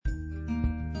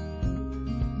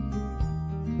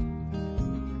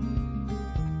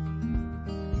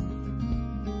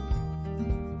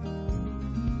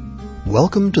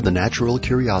Welcome to the Natural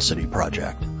Curiosity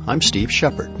Project. I'm Steve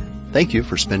Shepard. Thank you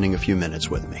for spending a few minutes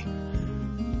with me.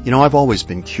 You know, I've always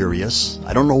been curious.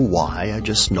 I don't know why, I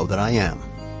just know that I am.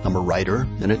 I'm a writer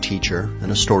and a teacher and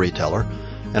a storyteller,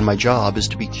 and my job is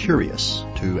to be curious,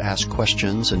 to ask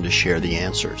questions and to share the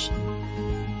answers.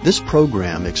 This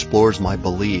program explores my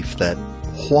belief that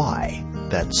why,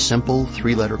 that simple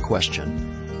three-letter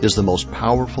question, is the most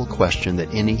powerful question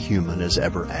that any human has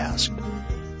ever asked.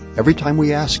 Every time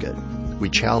we ask it, we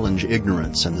challenge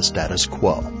ignorance and the status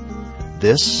quo.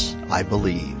 This, I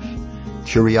believe.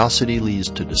 Curiosity leads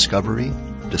to discovery,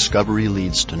 discovery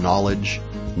leads to knowledge,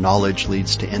 knowledge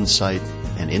leads to insight,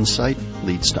 and insight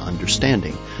leads to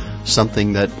understanding.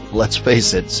 Something that, let's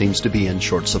face it, seems to be in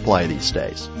short supply these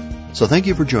days. So thank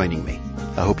you for joining me.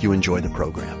 I hope you enjoy the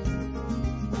program.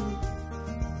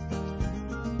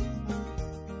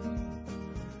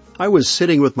 I was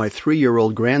sitting with my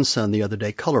 3-year-old grandson the other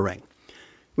day coloring.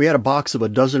 We had a box of a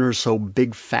dozen or so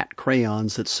big fat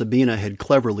crayons that Sabina had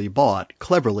cleverly bought,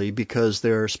 cleverly because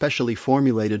they're specially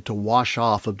formulated to wash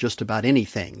off of just about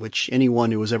anything, which anyone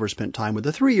who has ever spent time with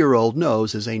a 3-year-old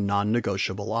knows is a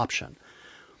non-negotiable option.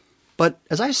 But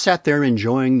as I sat there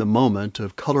enjoying the moment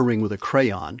of coloring with a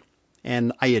crayon,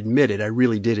 and I admit it, I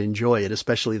really did enjoy it,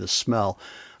 especially the smell,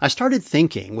 I started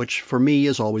thinking, which for me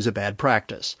is always a bad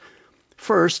practice.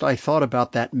 First, I thought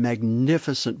about that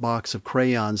magnificent box of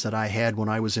crayons that I had when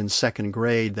I was in second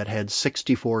grade that had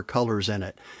 64 colors in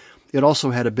it. It also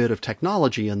had a bit of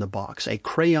technology in the box, a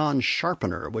crayon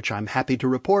sharpener, which I'm happy to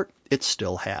report it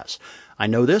still has. I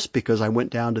know this because I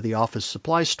went down to the office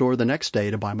supply store the next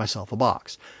day to buy myself a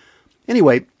box.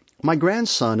 Anyway, my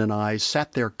grandson and I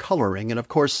sat there coloring, and of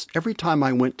course, every time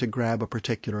I went to grab a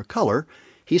particular color,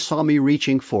 he saw me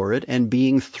reaching for it and,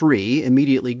 being 3,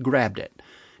 immediately grabbed it.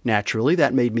 Naturally,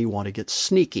 that made me want to get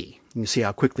sneaky. You can see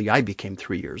how quickly I became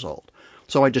 3 years old.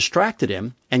 So I distracted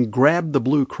him and grabbed the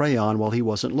blue crayon while he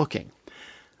wasn't looking.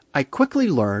 I quickly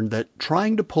learned that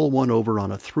trying to pull one over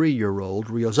on a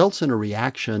 3-year-old results in a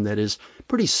reaction that is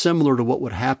pretty similar to what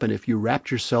would happen if you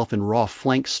wrapped yourself in raw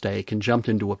flank steak and jumped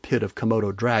into a pit of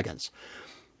Komodo dragons.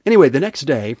 Anyway, the next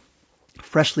day,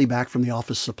 freshly back from the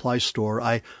office supply store,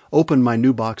 I opened my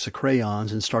new box of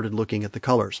crayons and started looking at the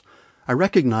colors. I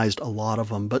recognized a lot of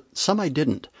them, but some I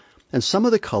didn't. And some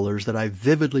of the colors that I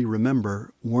vividly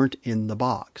remember weren't in the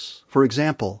box. For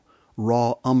example,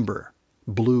 raw umber,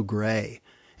 blue-gray,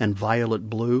 and violet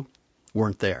blue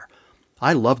weren't there.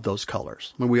 I loved those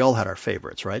colors. I mean, we all had our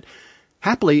favorites, right?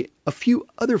 Happily, a few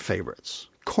other favorites,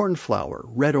 cornflower,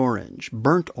 red-orange,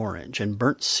 burnt-orange, and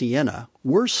burnt sienna,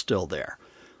 were still there.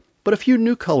 But a few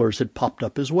new colors had popped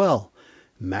up as well.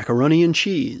 Macaroni and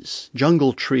cheese,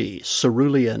 jungle tree,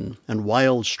 cerulean, and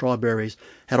wild strawberries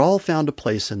had all found a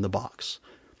place in the box.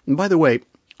 And by the way,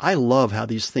 I love how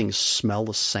these things smell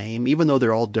the same, even though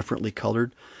they're all differently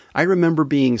colored. I remember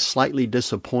being slightly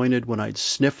disappointed when I'd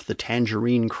sniffed the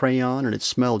tangerine crayon and it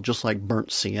smelled just like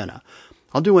burnt sienna.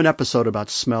 I'll do an episode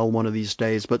about smell one of these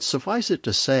days, but suffice it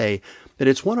to say that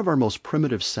it's one of our most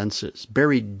primitive senses,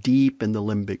 buried deep in the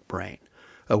limbic brain.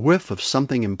 A whiff of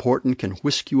something important can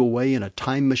whisk you away in a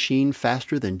time machine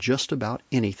faster than just about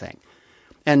anything.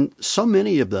 And so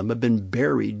many of them have been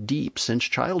buried deep since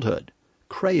childhood.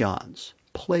 Crayons,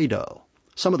 Play-Doh,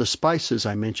 some of the spices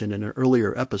I mentioned in an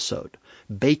earlier episode,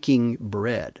 baking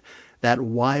bread, that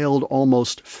wild,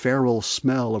 almost feral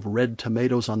smell of red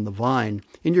tomatoes on the vine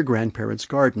in your grandparents'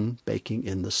 garden baking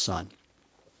in the sun.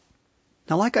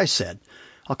 Now, like I said,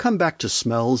 I'll come back to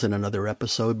smells in another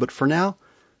episode, but for now,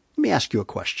 let me ask you a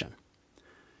question.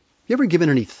 You ever given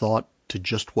any thought to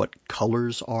just what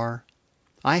colors are?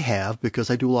 I have, because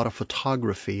I do a lot of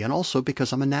photography and also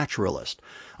because I'm a naturalist.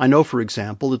 I know, for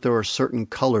example, that there are certain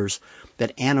colors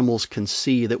that animals can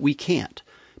see that we can't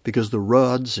because the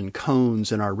rods and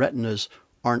cones in our retinas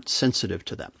aren't sensitive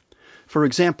to them. For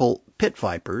example, pit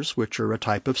vipers, which are a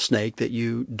type of snake that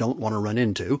you don't want to run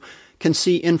into, can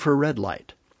see infrared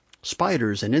light.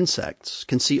 Spiders and insects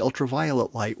can see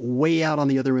ultraviolet light way out on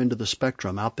the other end of the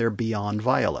spectrum, out there beyond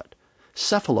violet.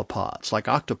 Cephalopods, like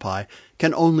octopi,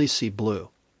 can only see blue.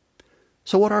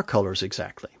 So what are colors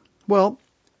exactly? Well,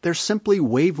 they're simply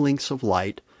wavelengths of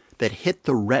light that hit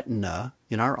the retina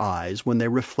in our eyes when they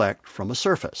reflect from a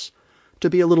surface.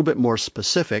 To be a little bit more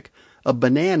specific, a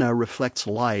banana reflects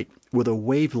light with a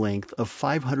wavelength of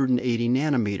 580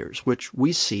 nanometers, which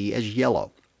we see as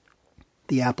yellow.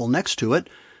 The apple next to it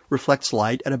reflects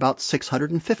light at about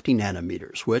 650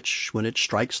 nanometers, which, when it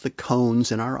strikes the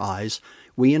cones in our eyes,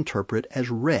 we interpret as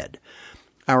red.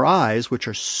 Our eyes, which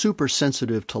are super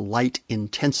sensitive to light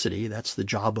intensity, that's the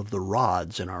job of the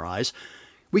rods in our eyes,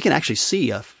 we can actually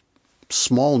see a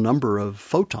small number of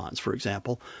photons, for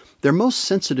example, they're most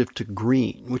sensitive to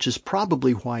green, which is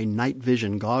probably why night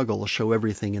vision goggles show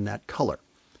everything in that color.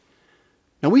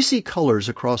 Now we see colors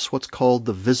across what's called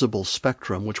the visible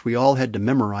spectrum, which we all had to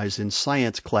memorize in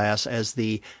science class as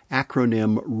the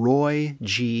acronym ROY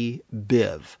G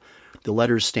BIV. The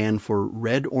letters stand for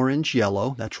red, orange,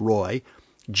 yellow, that's ROY,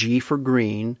 G for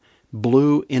green,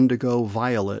 blue, indigo,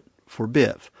 violet for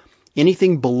BIV.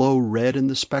 Anything below red in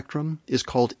the spectrum is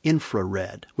called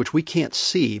infrared, which we can't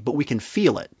see, but we can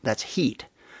feel it. That's heat.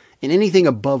 And anything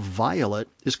above violet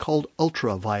is called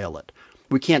ultraviolet.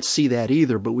 We can't see that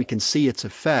either, but we can see its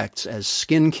effects as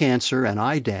skin cancer and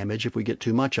eye damage if we get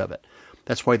too much of it.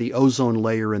 That's why the ozone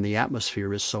layer in the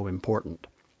atmosphere is so important.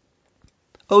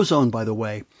 Ozone, by the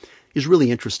way, is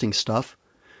really interesting stuff.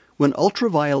 When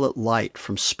ultraviolet light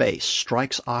from space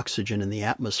strikes oxygen in the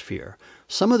atmosphere,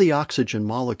 some of the oxygen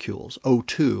molecules,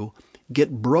 O2, get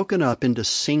broken up into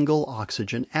single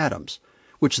oxygen atoms,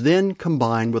 which then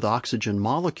combine with oxygen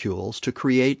molecules to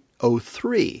create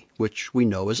O3, which we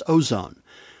know as ozone.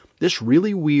 This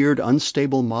really weird,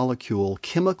 unstable molecule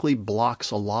chemically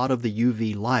blocks a lot of the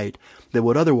UV light that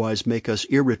would otherwise make us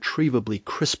irretrievably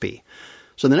crispy.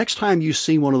 So the next time you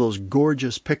see one of those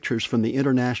gorgeous pictures from the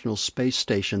International Space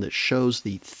Station that shows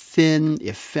the thin,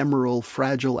 ephemeral,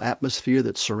 fragile atmosphere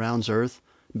that surrounds Earth,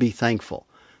 be thankful.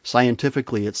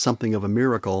 Scientifically, it's something of a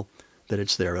miracle that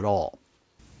it's there at all.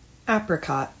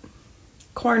 Apricot,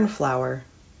 cornflower,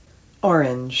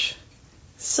 orange,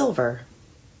 silver,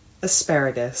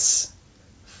 asparagus,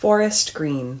 forest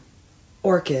green,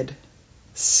 orchid,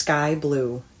 sky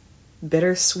blue,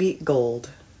 bittersweet gold,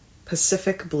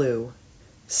 Pacific blue,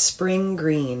 spring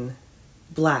green,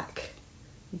 black,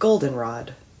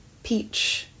 goldenrod,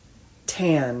 peach,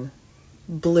 tan,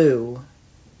 blue,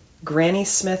 Granny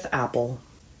Smith apple,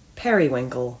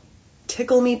 periwinkle,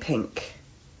 tickle me pink,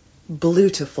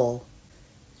 bluetiful,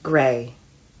 gray,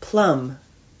 plum,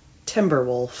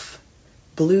 timberwolf,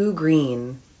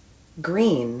 blue-green,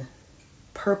 green,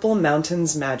 purple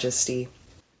mountain's majesty.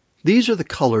 These are the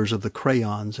colors of the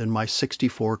crayons in my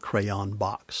 64 crayon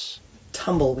box.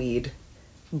 Tumbleweed,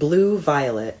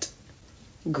 blue-violet,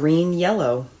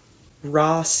 green-yellow,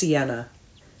 raw sienna,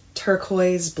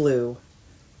 turquoise-blue,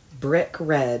 brick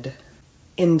red,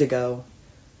 indigo,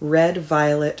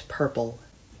 red-violet purple,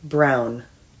 brown,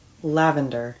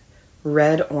 lavender,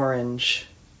 red-orange,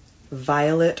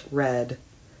 violet red,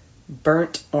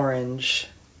 burnt orange,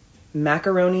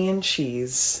 macaroni and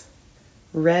cheese,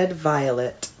 red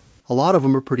violet. A lot of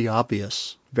them are pretty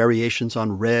obvious. Variations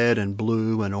on red and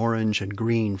blue and orange and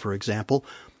green, for example.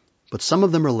 But some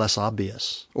of them are less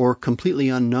obvious or completely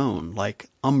unknown, like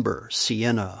umber,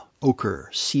 sienna, ochre,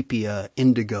 sepia,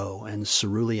 indigo, and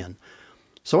cerulean.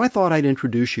 So I thought I'd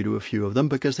introduce you to a few of them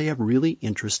because they have really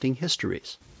interesting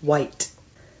histories. White,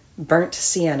 burnt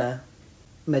sienna,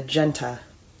 magenta,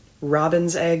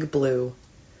 robin's egg blue,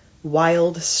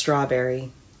 wild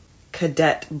strawberry,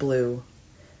 cadet blue,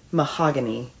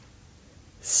 mahogany,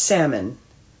 salmon,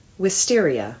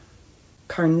 wisteria,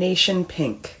 carnation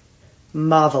pink,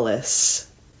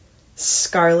 mauvelous,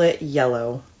 scarlet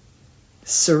yellow,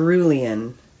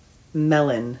 cerulean,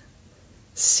 melon,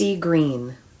 sea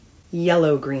green,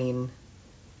 yellow green,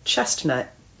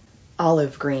 chestnut,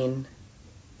 olive green,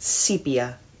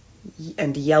 sepia,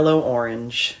 and yellow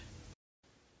orange.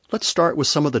 Let's start with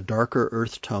some of the darker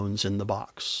earth tones in the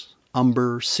box.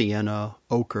 Umber, sienna,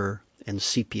 ochre, and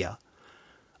sepia.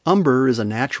 Umber is a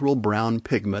natural brown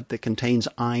pigment that contains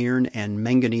iron and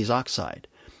manganese oxide.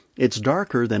 It's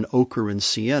darker than ochre and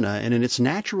sienna, and in its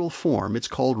natural form it's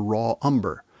called raw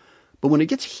umber. But when it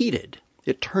gets heated,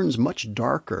 it turns much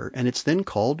darker, and it's then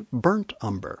called burnt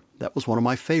umber. That was one of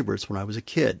my favorites when I was a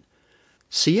kid.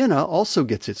 Sienna also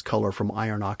gets its color from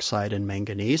iron oxide and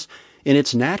manganese. In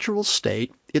its natural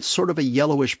state, it's sort of a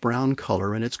yellowish-brown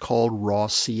color, and it's called raw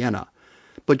sienna.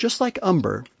 But just like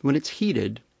umber, when it's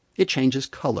heated, it changes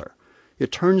color.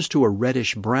 It turns to a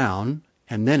reddish-brown,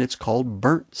 and then it's called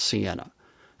burnt sienna.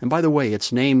 And by the way,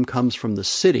 its name comes from the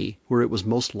city where it was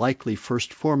most likely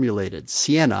first formulated,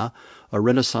 Siena, a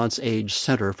Renaissance-age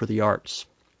center for the arts.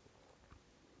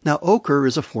 Now, ochre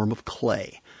is a form of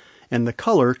clay, and the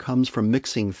color comes from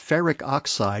mixing ferric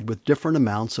oxide with different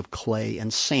amounts of clay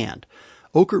and sand.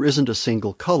 Ochre isn't a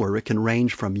single color. It can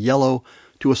range from yellow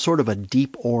to a sort of a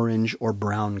deep orange or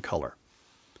brown color.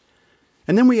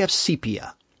 And then we have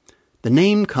sepia. The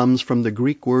name comes from the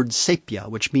Greek word sepia,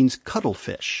 which means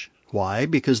cuttlefish. Why?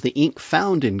 Because the ink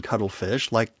found in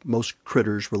cuttlefish, like most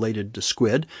critters related to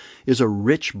squid, is a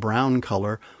rich brown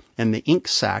color, and the ink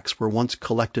sacs were once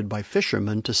collected by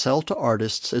fishermen to sell to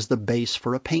artists as the base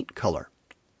for a paint color.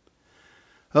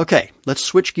 Okay, let's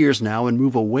switch gears now and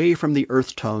move away from the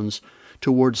earth tones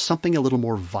towards something a little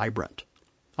more vibrant.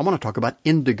 I want to talk about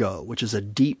indigo, which is a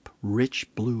deep,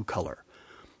 rich blue color.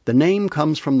 The name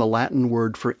comes from the Latin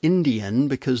word for Indian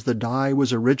because the dye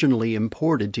was originally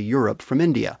imported to Europe from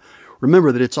India.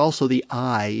 Remember that it's also the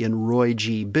I in Roy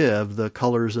G. Biv, the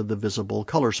colors of the visible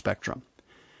color spectrum.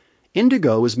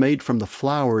 Indigo is made from the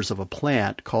flowers of a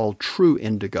plant called true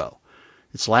indigo.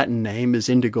 Its Latin name is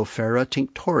Indigofera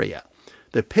tinctoria.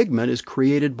 The pigment is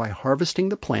created by harvesting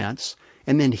the plants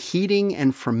and then heating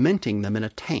and fermenting them in a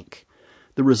tank.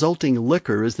 The resulting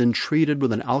liquor is then treated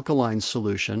with an alkaline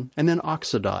solution and then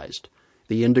oxidized.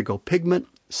 The indigo pigment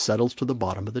settles to the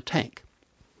bottom of the tank.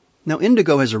 Now,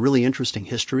 indigo has a really interesting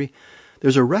history.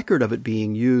 There's a record of it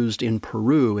being used in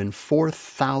Peru in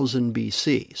 4000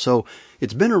 BC, so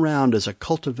it's been around as a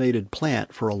cultivated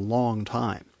plant for a long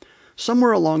time.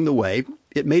 Somewhere along the way,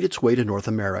 it made its way to North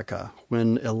America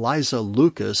when Eliza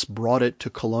Lucas brought it to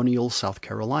colonial South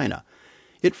Carolina.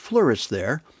 It flourished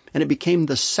there, and it became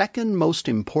the second most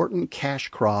important cash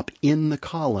crop in the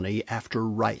colony after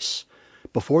rice.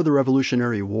 Before the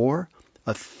Revolutionary War,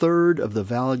 a third of the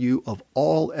value of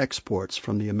all exports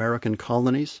from the American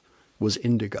colonies was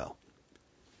indigo.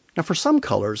 Now, for some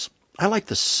colors, I like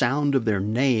the sound of their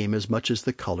name as much as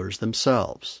the colors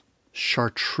themselves.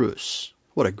 Chartreuse.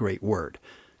 What a great word.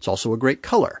 It's also a great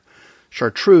color.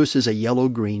 Chartreuse is a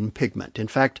yellow-green pigment. In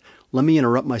fact, let me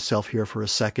interrupt myself here for a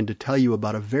second to tell you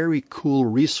about a very cool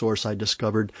resource I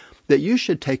discovered that you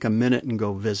should take a minute and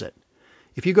go visit.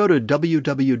 If you go to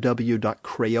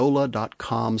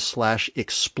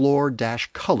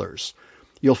www.crayola.com/explore-colors,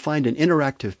 you'll find an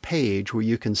interactive page where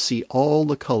you can see all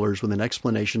the colors with an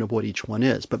explanation of what each one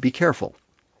is. But be careful.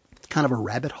 It's kind of a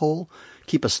rabbit hole.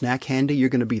 Keep a snack handy. You're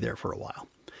going to be there for a while.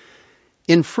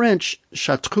 In French,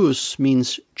 chartreuse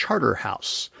means charter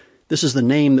house. This is the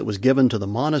name that was given to the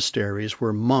monasteries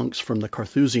where monks from the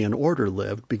Carthusian order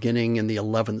lived, beginning in the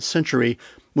 11th century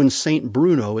when Saint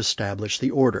Bruno established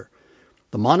the order.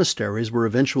 The monasteries were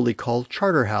eventually called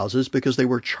charter houses because they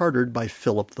were chartered by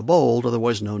Philip the Bold,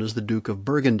 otherwise known as the Duke of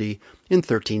Burgundy, in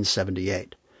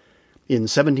 1378. In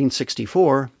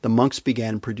 1764, the monks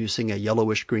began producing a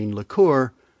yellowish-green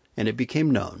liqueur, and it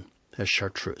became known as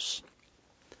chartreuse.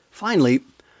 Finally,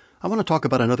 I want to talk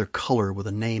about another color with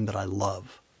a name that I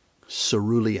love.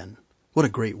 Cerulean. What a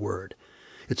great word.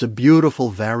 It's a beautiful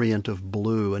variant of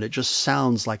blue, and it just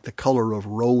sounds like the color of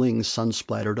rolling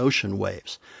sun-splattered ocean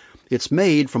waves. It's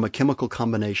made from a chemical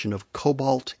combination of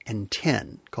cobalt and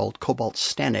tin, called cobalt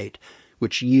stannate,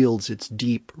 which yields its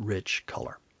deep, rich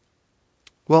color.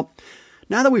 Well,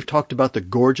 now that we've talked about the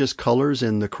gorgeous colors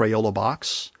in the Crayola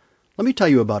box, let me tell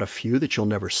you about a few that you'll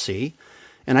never see.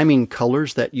 And I mean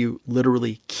colors that you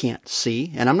literally can't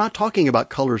see. And I'm not talking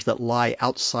about colors that lie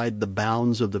outside the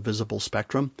bounds of the visible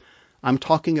spectrum. I'm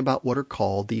talking about what are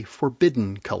called the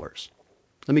forbidden colors.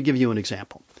 Let me give you an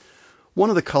example. One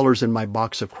of the colors in my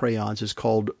box of crayons is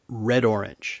called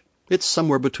red-orange. It's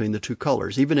somewhere between the two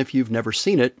colors. Even if you've never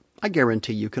seen it, I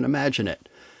guarantee you can imagine it.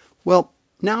 Well,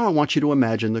 now I want you to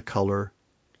imagine the color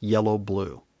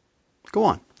yellow-blue. Go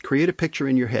on, create a picture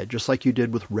in your head, just like you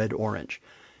did with red-orange.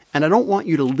 And I don't want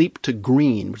you to leap to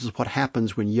green, which is what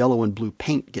happens when yellow and blue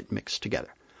paint get mixed together.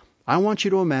 I want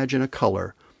you to imagine a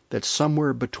color that's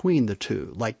somewhere between the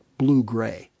two, like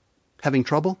blue-gray. Having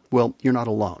trouble? Well, you're not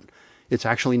alone. It's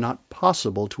actually not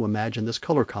possible to imagine this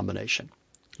color combination.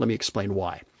 Let me explain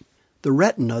why. The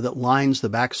retina that lines the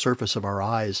back surface of our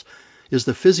eyes is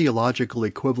the physiological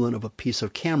equivalent of a piece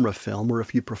of camera film, or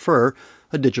if you prefer,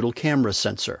 a digital camera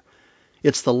sensor.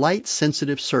 It's the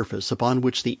light-sensitive surface upon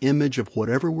which the image of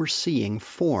whatever we're seeing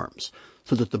forms,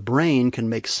 so that the brain can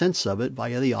make sense of it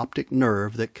via the optic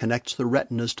nerve that connects the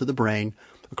retinas to the brain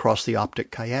across the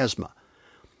optic chiasma.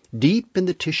 Deep in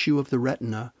the tissue of the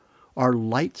retina are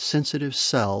light-sensitive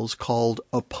cells called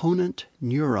opponent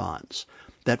neurons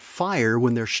that fire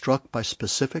when they're struck by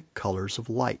specific colors of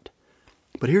light.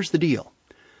 But here's the deal.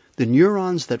 The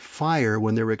neurons that fire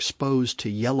when they're exposed to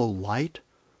yellow light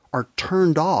are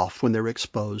turned off when they're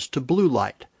exposed to blue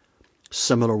light.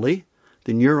 Similarly,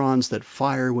 the neurons that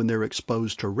fire when they're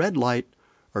exposed to red light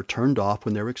are turned off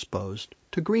when they're exposed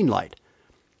to green light.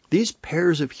 These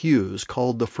pairs of hues,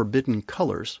 called the forbidden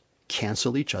colors,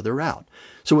 cancel each other out.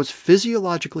 So it's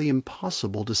physiologically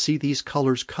impossible to see these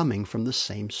colors coming from the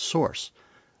same source.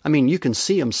 I mean, you can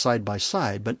see them side by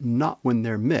side, but not when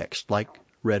they're mixed, like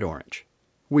red-orange.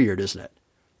 Weird, isn't it?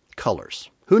 Colors.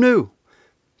 Who knew?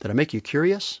 Did I make you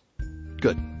curious?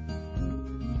 Good.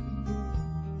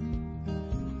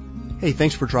 Hey,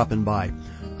 thanks for dropping by.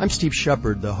 I'm Steve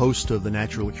Shepard, the host of the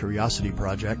Natural Curiosity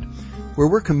Project, where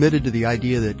we're committed to the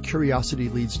idea that curiosity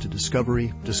leads to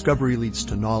discovery, discovery leads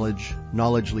to knowledge,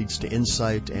 knowledge leads to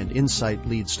insight, and insight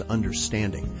leads to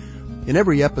understanding. In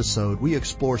every episode, we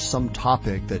explore some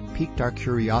topic that piqued our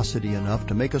curiosity enough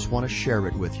to make us want to share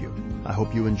it with you. I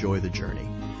hope you enjoy the journey.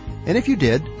 And if you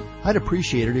did, I'd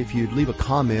appreciate it if you'd leave a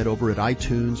comment over at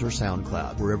iTunes or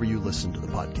SoundCloud, wherever you listen to the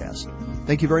podcast.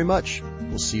 Thank you very much.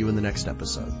 We'll see you in the next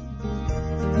episode.